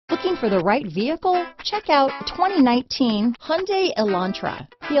Looking for the right vehicle? Check out 2019 Hyundai Elantra.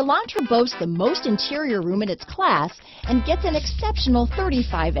 The Elantra boasts the most interior room in its class and gets an exceptional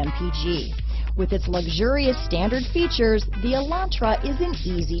 35 mpg. With its luxurious standard features, the Elantra is an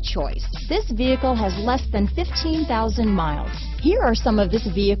easy choice. This vehicle has less than 15,000 miles. Here are some of this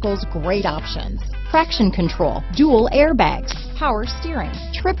vehicle's great options: traction control, dual airbags, power steering,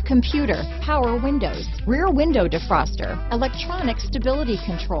 trip computer, power windows, rear window defroster, electronic stability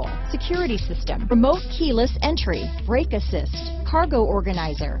control, security system, remote keyless entry, brake assist, cargo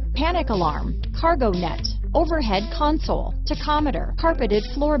organizer, panic alarm, cargo net, overhead console, tachometer, carpeted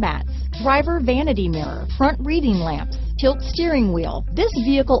floor mats, driver vanity mirror, front reading lamps, tilt steering wheel. This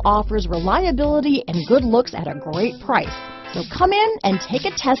vehicle offers reliability and good looks at a great price. So come in and take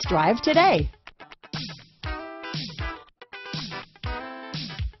a test drive today.